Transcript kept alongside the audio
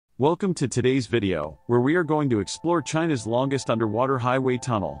Welcome to today's video, where we are going to explore China's longest underwater highway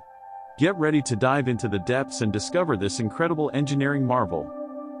tunnel. Get ready to dive into the depths and discover this incredible engineering marvel.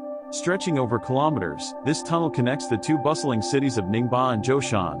 Stretching over kilometers, this tunnel connects the two bustling cities of Ningbo and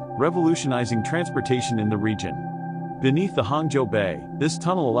Zhoushan, revolutionizing transportation in the region. Beneath the Hangzhou Bay, this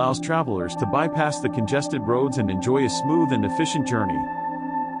tunnel allows travelers to bypass the congested roads and enjoy a smooth and efficient journey.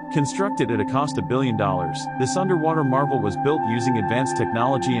 Constructed at a cost of $1 billion, this underwater marvel was built using advanced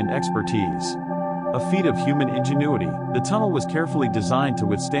technology and expertise. A feat of human ingenuity, the tunnel was carefully designed to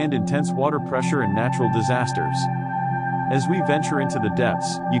withstand intense water pressure and natural disasters. As we venture into the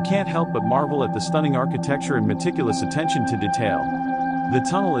depths, you can't help but marvel at the stunning architecture and meticulous attention to detail. The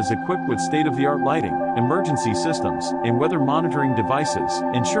tunnel is equipped with state-of-the-art lighting, emergency systems, and weather monitoring devices,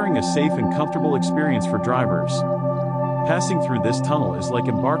 ensuring a safe and comfortable experience for drivers. Passing through this tunnel is like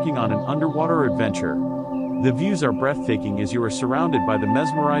embarking on an underwater adventure. The views are breathtaking as you are surrounded by the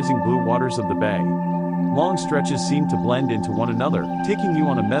mesmerizing blue waters of the bay. Long stretches seem to blend into one another, taking you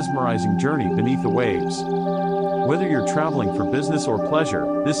on a mesmerizing journey beneath the waves. Whether you're traveling for business or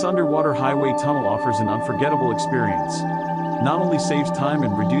pleasure, this underwater highway tunnel offers an unforgettable experience. Not only saves time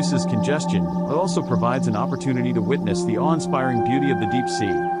and reduces congestion, but also provides an opportunity to witness the awe-inspiring beauty of the deep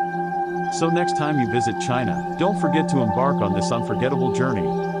sea. So next time you visit China, don't forget to embark on this unforgettable journey.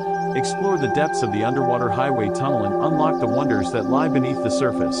 Explore the depths of the underwater highway tunnel and unlock the wonders that lie beneath the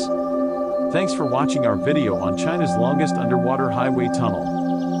surface. Thanks for watching our video on China's longest underwater highway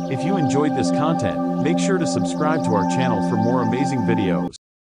tunnel. If you enjoyed this content, make sure to subscribe to our channel for more amazing videos.